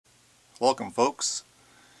Welcome folks.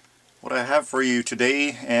 What I have for you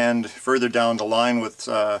today and further down the line with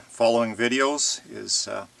following videos is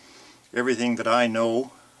everything that I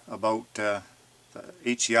know about the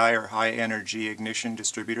HEI or High Energy Ignition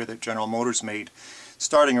Distributor that General Motors made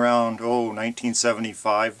starting around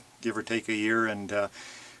 1975, give or take a year, and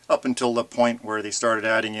up until the point where they started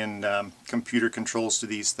adding in computer controls to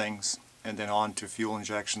these things, and then on to fuel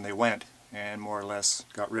injection they went, and more or less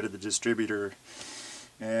got rid of the distributor,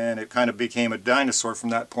 and it kind of became a dinosaur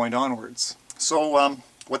from that point onwards. So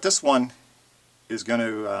what this one is going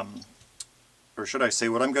to, or should I say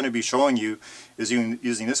what I'm going to be showing you, is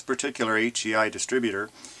using this particular HEI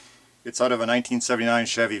distributor. It's out of a 1979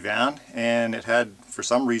 Chevy van, and it had, for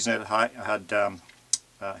some reason, it had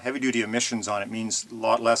heavy-duty emissions on it. Means a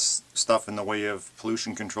lot less stuff in the way of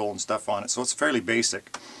pollution control and stuff on it, so it's fairly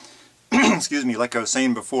basic. Excuse me, like I was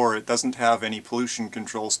saying before, it doesn't have any pollution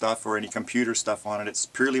control stuff or any computer stuff on it. It's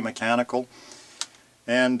purely mechanical,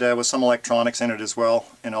 and with some electronics in it as well.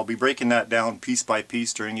 And I'll be breaking that down piece by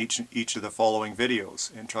piece during each of the following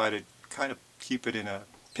videos, and try to kind of keep it in a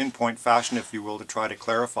pinpoint fashion, if you will, to try to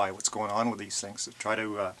clarify what's going on with these things, to try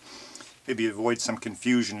to maybe avoid some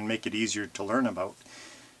confusion and make it easier to learn about.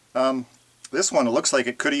 This one, it looks like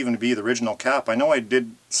it could even be the original cap. I know I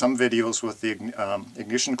did some videos with the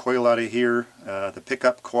ignition coil out of here, the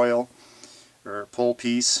pickup coil, or pull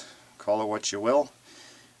piece, call it what you will,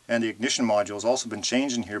 and the ignition module has also been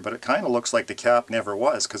changed in here, but it kind of looks like the cap never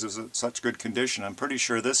was, because it was in such good condition. I'm pretty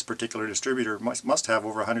sure this particular distributor must have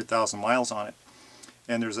over 100,000 miles on it.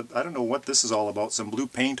 And there's I don't know what this is all about, some blue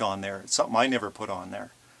paint on there. It's something I never put on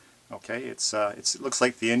there. Okay, it looks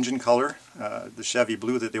like the engine color, the Chevy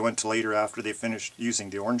blue that they went to later after they finished using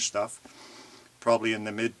the orange stuff, probably in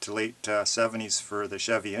the mid to late 70s for the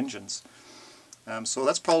Chevy engines. So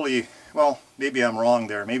that's probably, well, maybe I'm wrong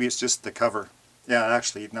there. Maybe it's just the cover. Yeah,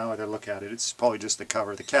 actually, now that I look at it, it's probably just the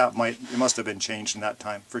cover. The cap it must have been changed in that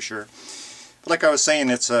time for sure. But like I was saying,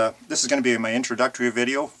 this is going to be my introductory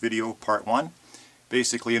video part 1,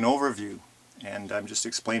 basically an overview. And I'm just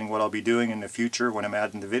explaining what I'll be doing in the future when I'm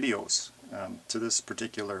adding the videos to this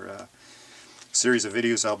particular series of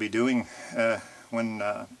videos I'll be doing when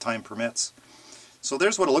time permits. So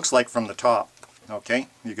there's what it looks like from the top. Okay,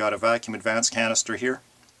 you got a vacuum advance canister here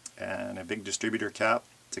and a big distributor cap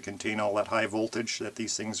to contain all that high voltage that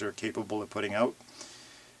these things are capable of putting out.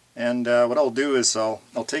 And what I'll do is I'll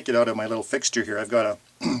take it out of my little fixture here. I've got a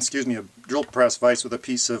excuse me, a drill press vise with a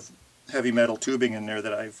piece of heavy metal tubing in there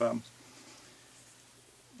that I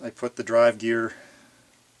put the drive gear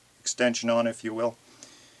extension on, if you will,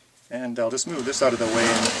 and I'll just move this out of the way,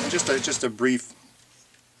 and just a brief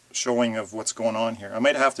showing of what's going on here. I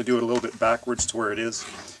might have to do it a little bit backwards to where it is.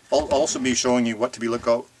 I'll also be showing you what to be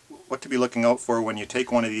looking out for when you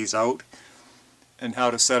take one of these out, and how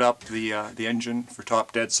to set up the engine for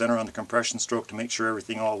top dead center on the compression stroke to make sure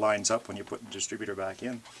everything all lines up when you put the distributor back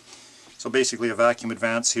in. So basically a vacuum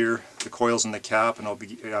advance here, the coils in the cap, and I'll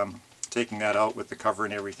be taking that out with the cover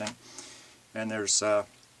and everything. And there's the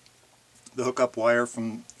hookup wire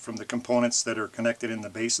from the components that are connected in the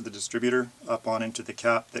base of the distributor up on into the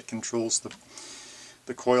cap that controls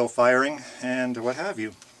the coil firing and what have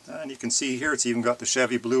you. And you can see here it's even got the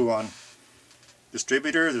Chevy blue on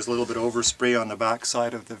distributor. There's a little bit of overspray on the back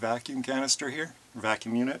side of the vacuum canister here,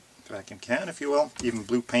 vacuum unit, vacuum can if you will. Even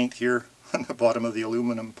blue paint here on the bottom of the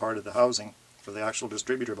aluminum part of the housing for the actual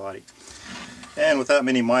distributor body. And with that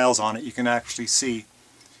many miles on it, you can actually see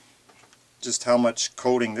just how much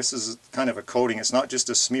coating. This is kind of a coating. It's not just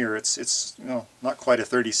a smear. It's you know, not quite a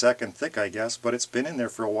 30-second thick, I guess, but it's been in there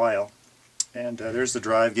for a while. And there's the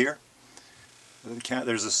drive gear.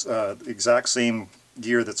 There's this exact same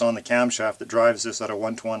gear that's on the camshaft that drives this at a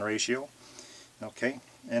 1-to-1 ratio. Okay,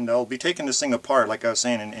 and I'll be taking this thing apart, like I was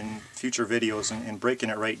saying, in future videos, and breaking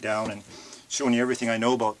it right down and showing you everything I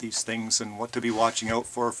know about these things and what to be watching out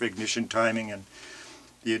for ignition timing and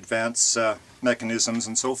the advance mechanisms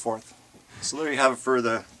and so forth. So there you have it for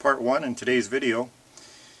the part 1 in today's video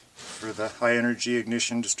for the high energy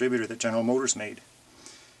ignition distributor that General Motors made.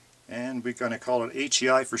 And we're going to call it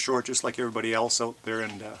HEI for short, just like everybody else out there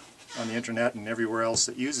and on the internet and everywhere else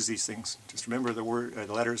that uses these things. Just remember the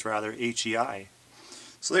letters rather, HEI.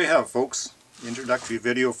 So there you have it, folks. The introductory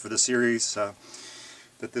video for the series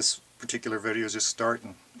that this particular video is just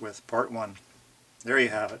starting with part 1. There you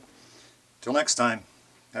have it. Till next time,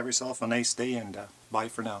 have yourself a nice day, and bye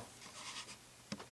for now.